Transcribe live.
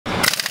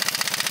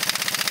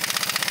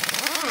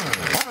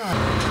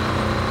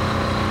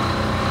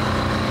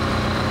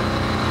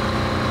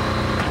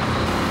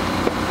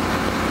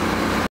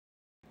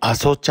阿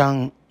蘇ちゃ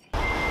ん。お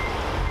はよ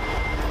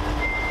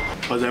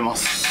うございま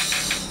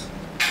す。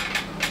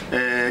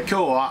今日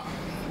は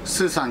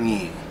スーさん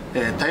に、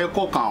タイヤ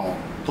交換を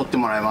取って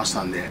もらいまし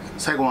たんで、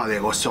最後まで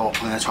ご視聴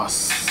お願いしま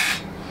す。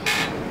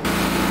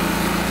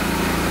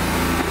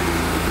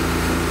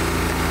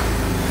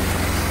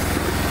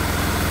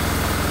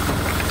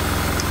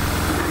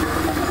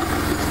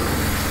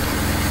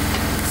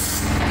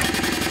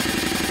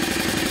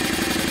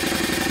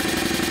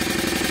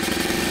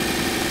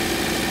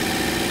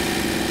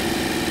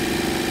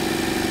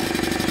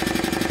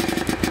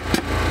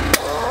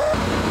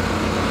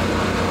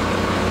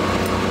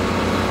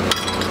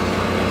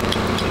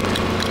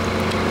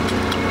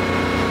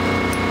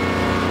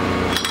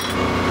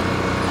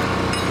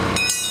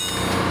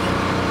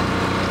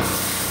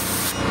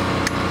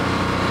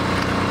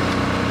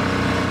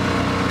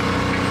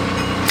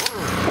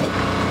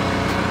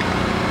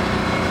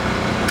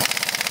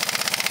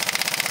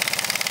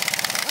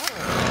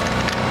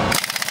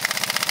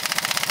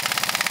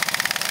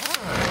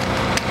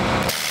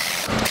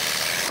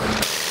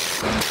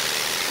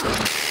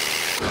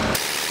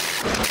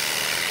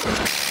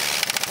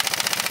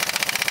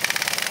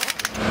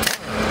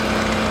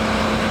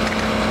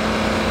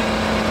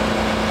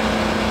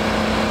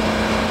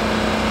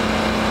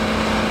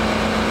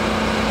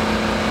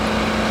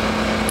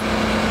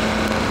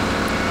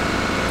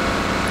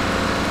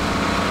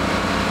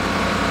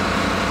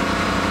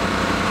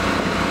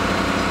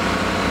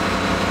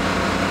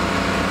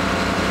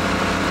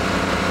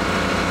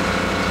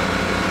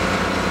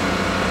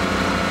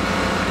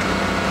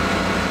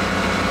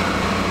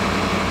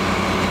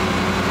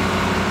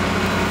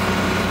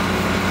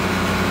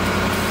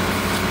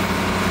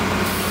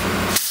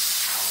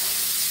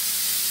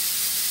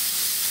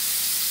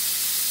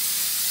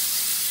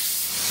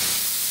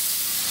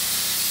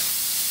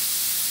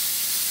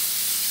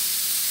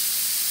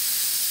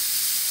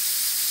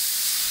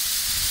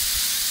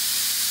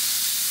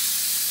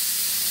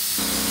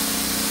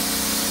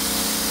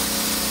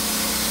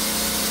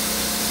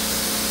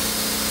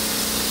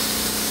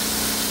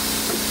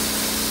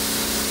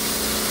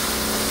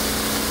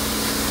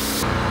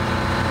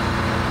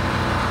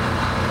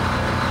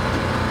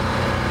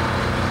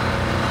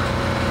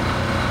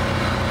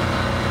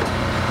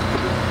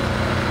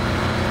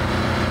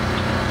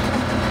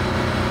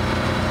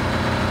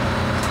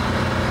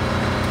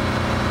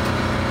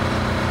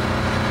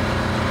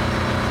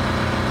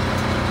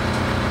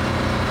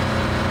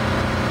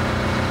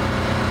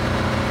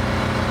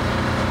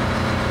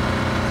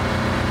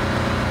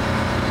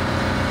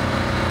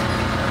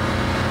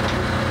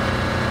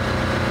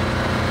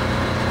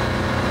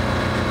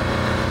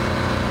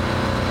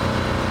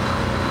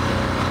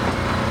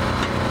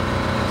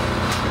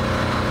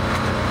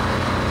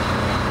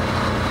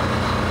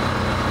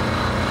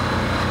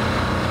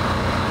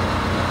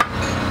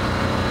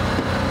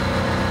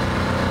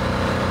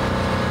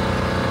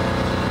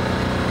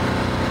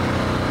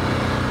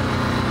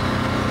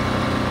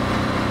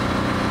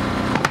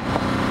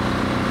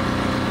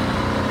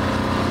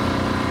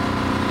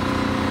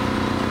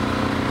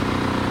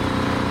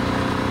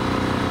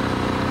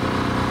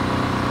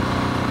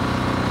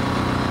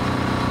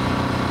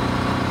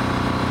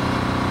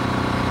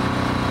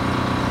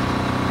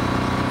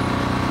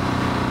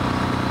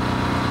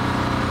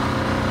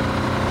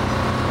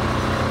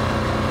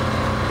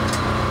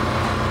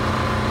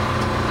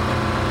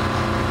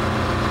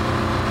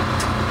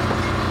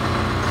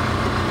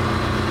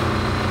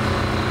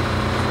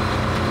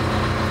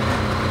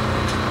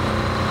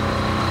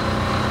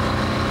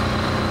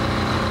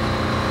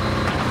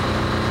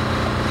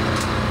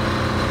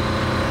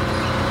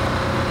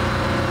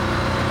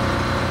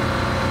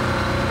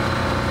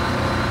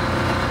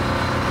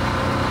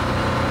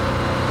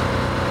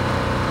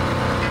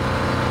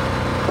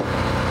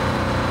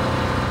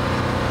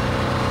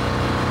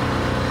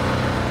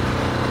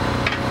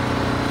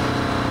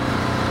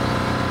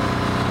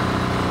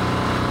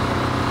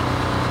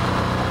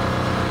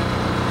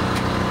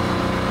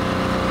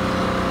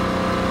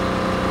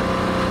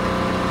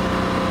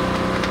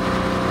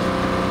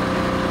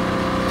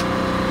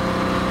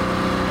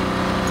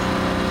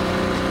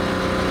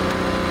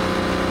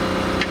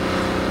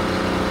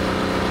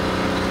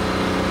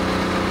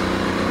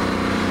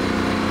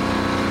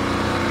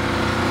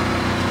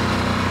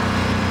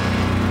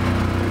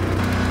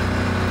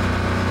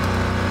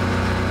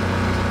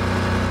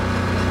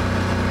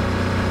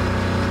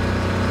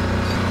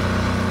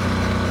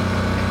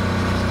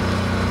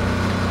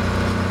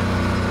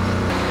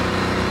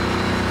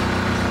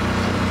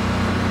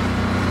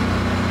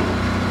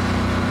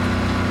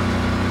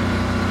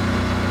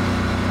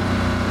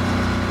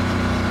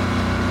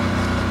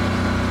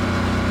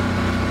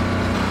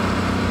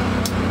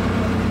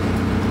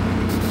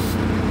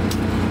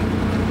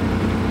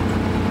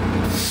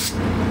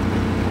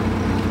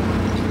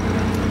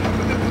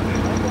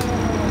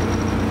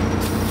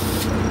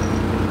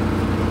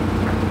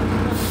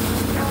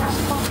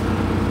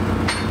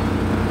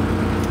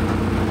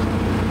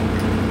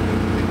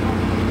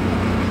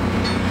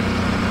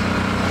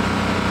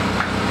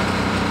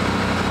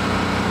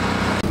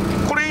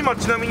今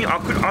ちなみに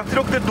圧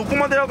力ってどこ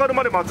まで上がる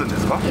まで待つんで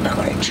すか？今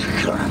これ10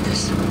キロなんで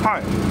す。は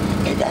い。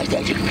大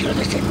体10キロ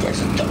で設定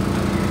すると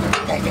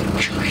大体9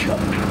キロ9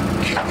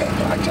で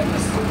止まっちゃいま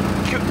す。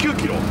9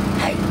キロ。は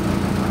い。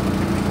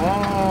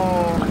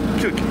ああ、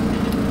9キロ。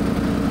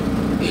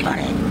今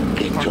ね、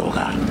現状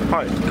が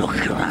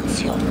6キロなんで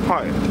すよ。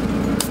はい。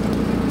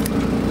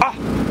あ、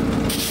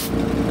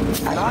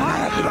7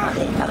キロま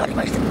で上がり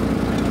ました。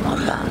こ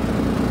れが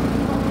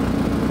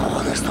こ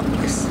こでストッ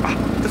プです。あ、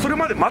でそれ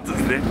まで待つんで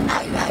すね。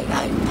はいはい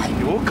はいはい。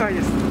了解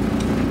です。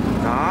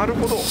なる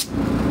ほど。こ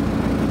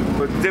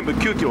れ全部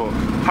9キロ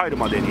入る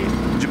までに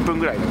10分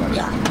ぐらいかかる。い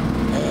や、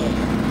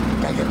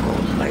大体こ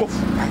う回ります。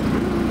はい。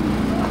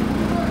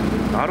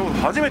なるほど、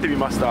初めて見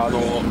ました。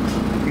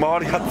回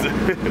るやつ。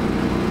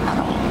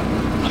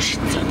虫っ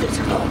て言うんで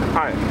すけど、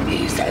はい、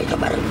インサイド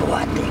バルブコ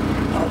アってこ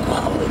のコ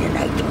アを入れ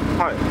ないと、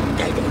はい、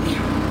大体2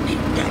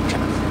分でやっちゃい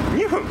ます。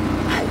2分？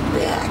はい、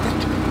ベアーだ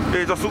と。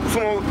じゃあそ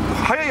の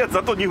速いやつ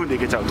だと2分でい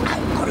けちゃうと。はい、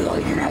これを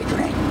入れないと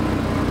ね。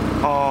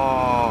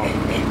ああ。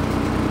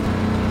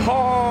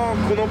はあ、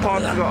このパ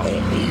ーツが。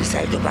イン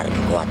サイドバル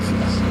ブコアって言うん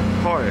です。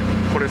はい、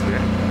これですね。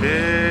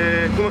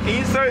このイ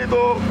ンサイ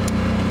ド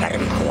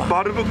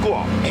バルブコ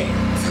ア。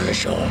通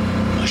称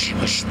ムシ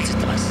ムシって言っ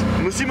てます。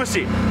ムシム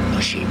シ。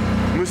虫。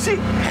虫？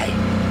は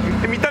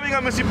い。見た目が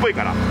虫っぽい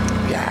から。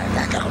いや、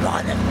なんだかわ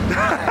かんない。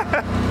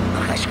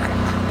昔から。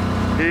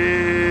こ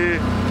れ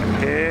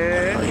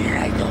を入れ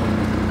ないと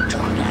直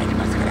に入り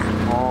ますから。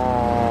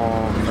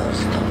そう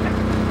すると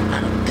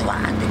ドバ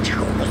ーンって事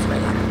故を起こす場合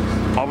があるんで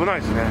す。危ない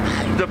ですね。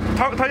じゃ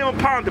あタイヤも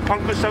パーンってパン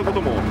クしちゃうこと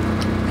も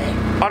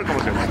あるかも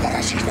しれない。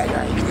新しいタイヤ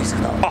はいいです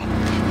けど、古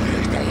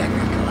いタイヤな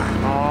ん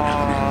か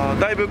は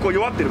だいぶこう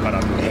弱ってるから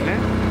ってことですね。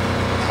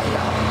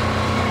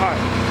はい。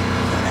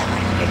中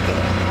に入れて、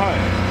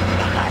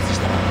爆発し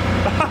ても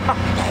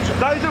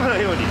大丈夫な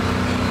ように。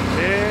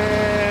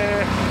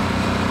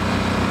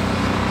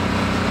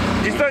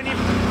実際に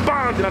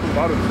バーンってなったこ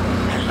とあるんです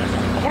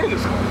か？あるんで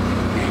すか？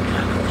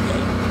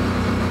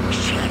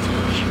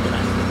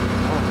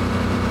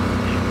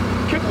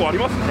結構あり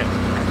ますね。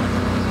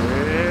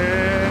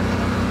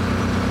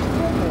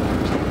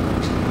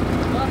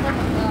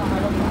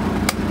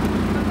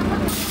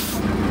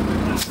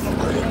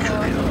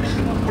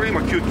これ今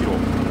9キロ。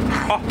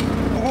あ、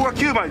ここが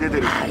9枚出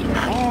てる。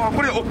ああ、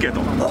これ OK と。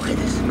OK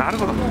です。なる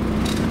ほど。こ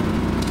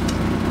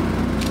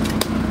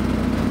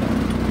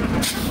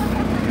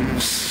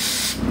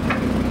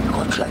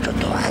っちはちょっ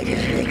と入れ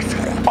るです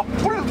から。あ、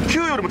これ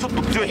9よりもちょっ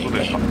と強いってこと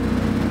ですか？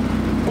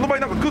この場合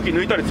なんか空気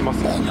抜いたりしま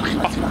すか？抜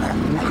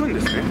くん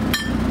ですね。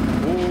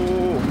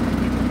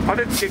あ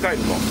れ付け替え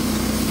ると。なる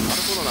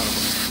ほどなるほ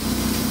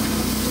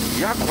ど。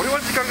いや、これは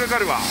時間かか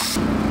るわ。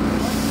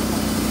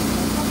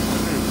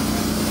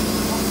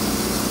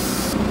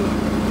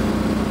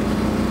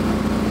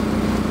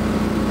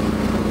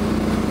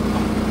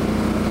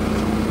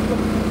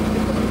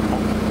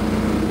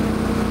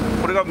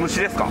これが虫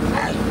ですか？は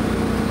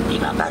い。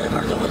今バルブ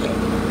のとこでこ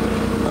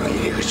の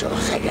入り口を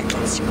塞いでやった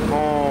んですよ。だか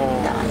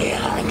らエ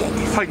アが入ってん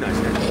です。入んないで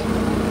すね。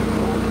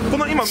こ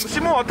の今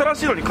虫も新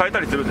しいのに変えた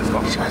りするんです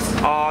か？します。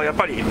ああ、やっ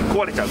ぱり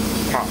壊れちゃう。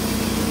まあ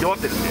弱っ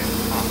てるんで、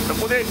こ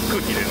こで空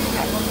気入れるの。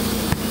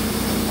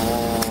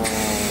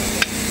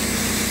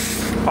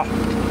あ、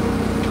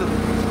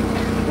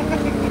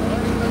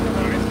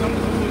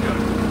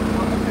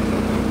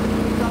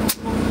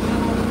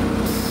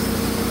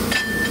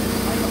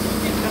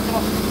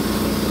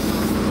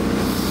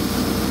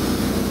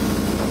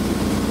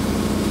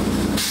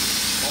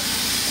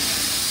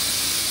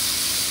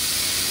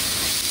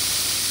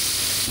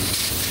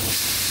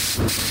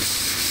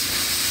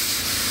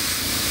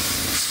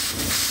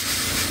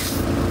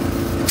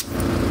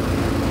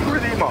これ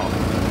で今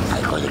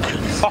最高で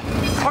9です。あ、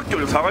さっきよ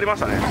り下がりまし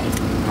たね。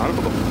なる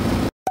ほど。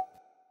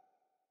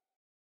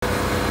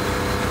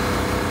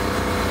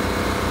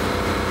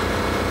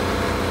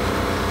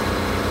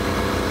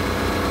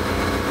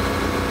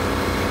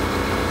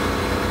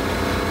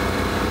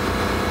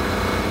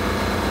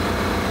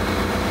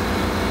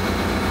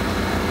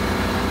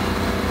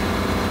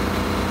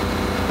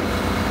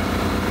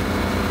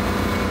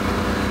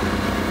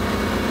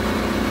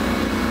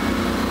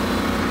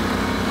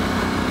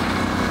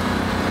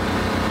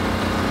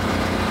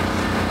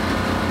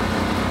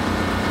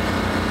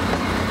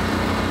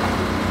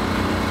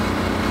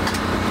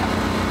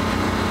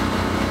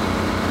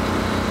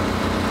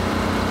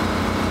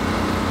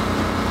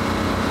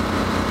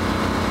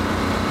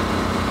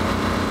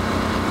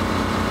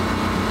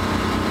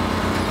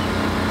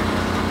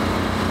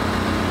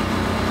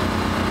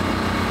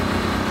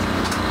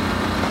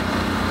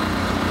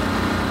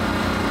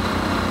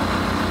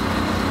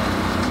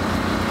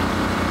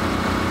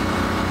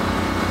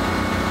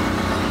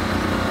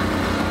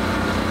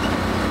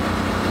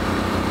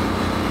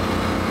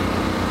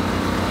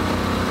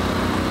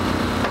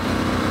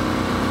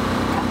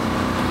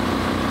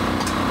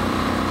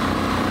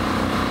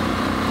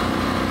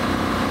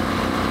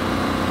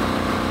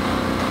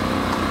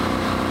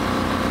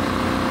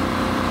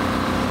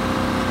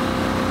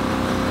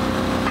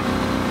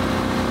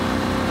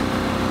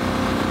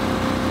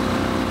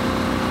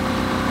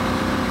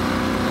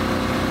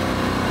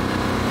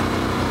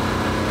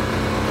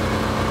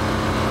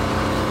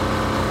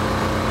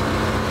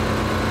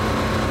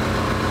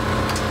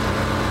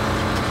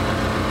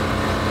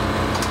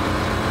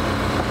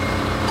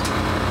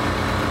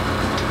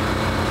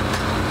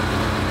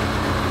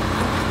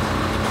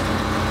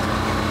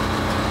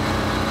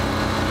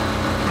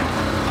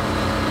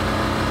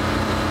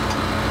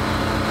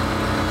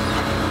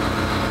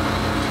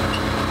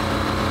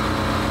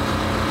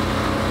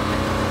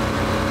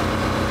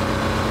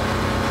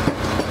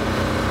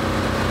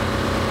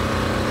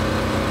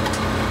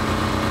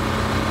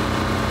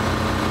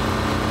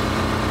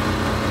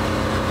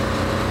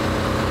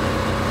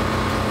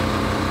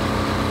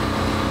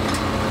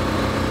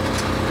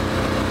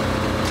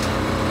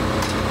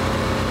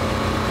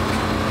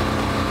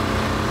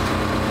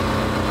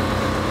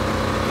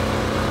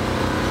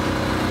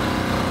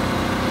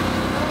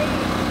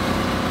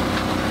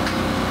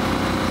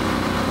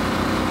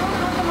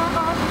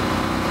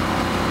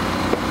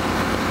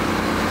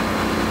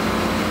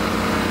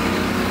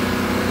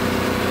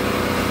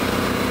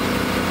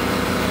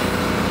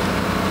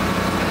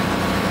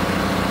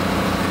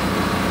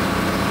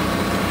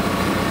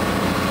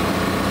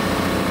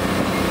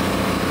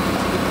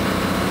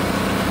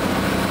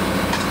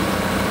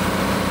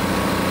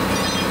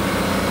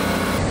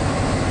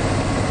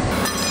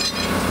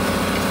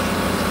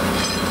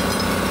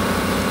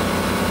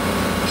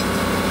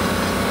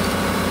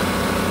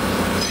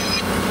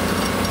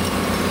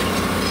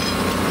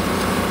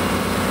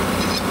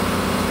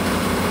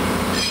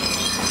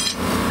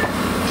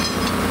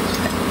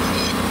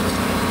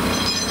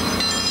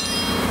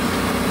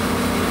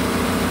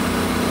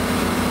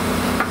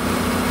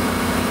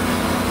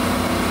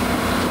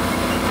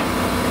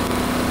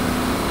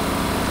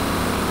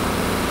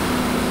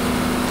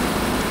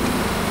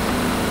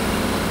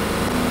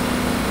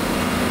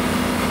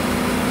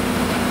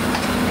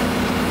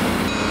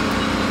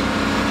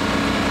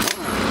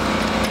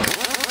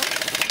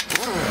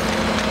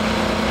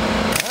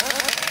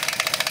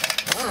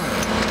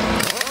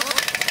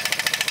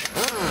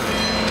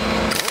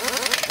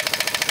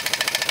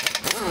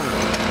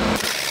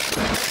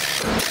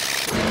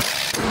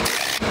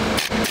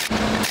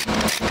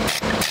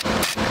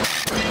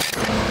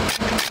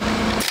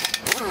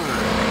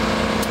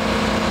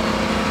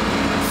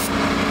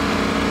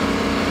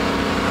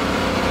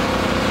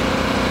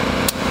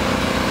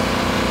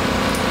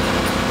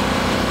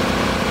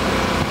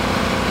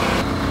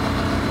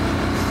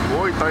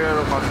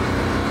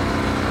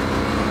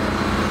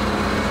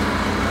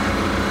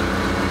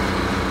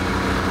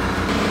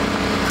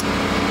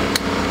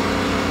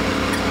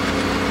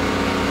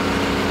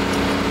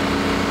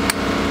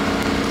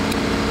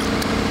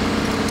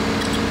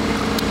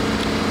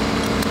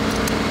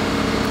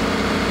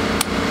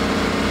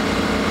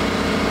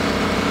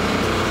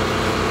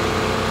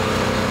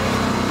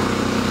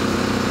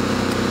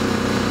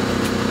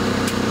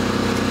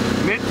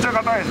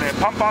いです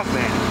ね。パンパンです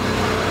ね。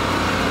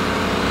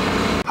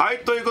はい、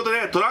ということ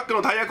でトラック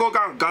のタイヤ交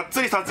換がっ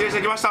つり撮影し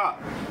てきました。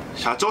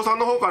社長さん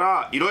の方か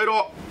らいろい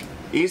ろ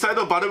インサイ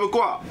ドバルブ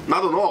コア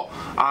などの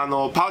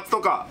パーツと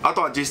か、あ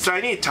とは実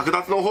際に着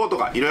脱の方と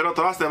かいろいろ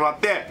撮らせてもらっ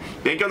て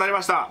勉強になり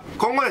ました。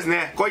今後です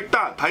ね、こういっ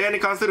たタイヤに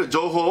関する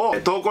情報を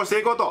投稿して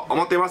いこうと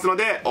思っていますの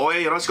で、応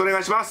援よろしくお願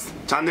いします。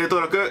チャンネル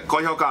登録、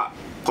高評価、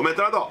コメン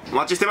トなどお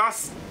待ちしてま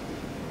す。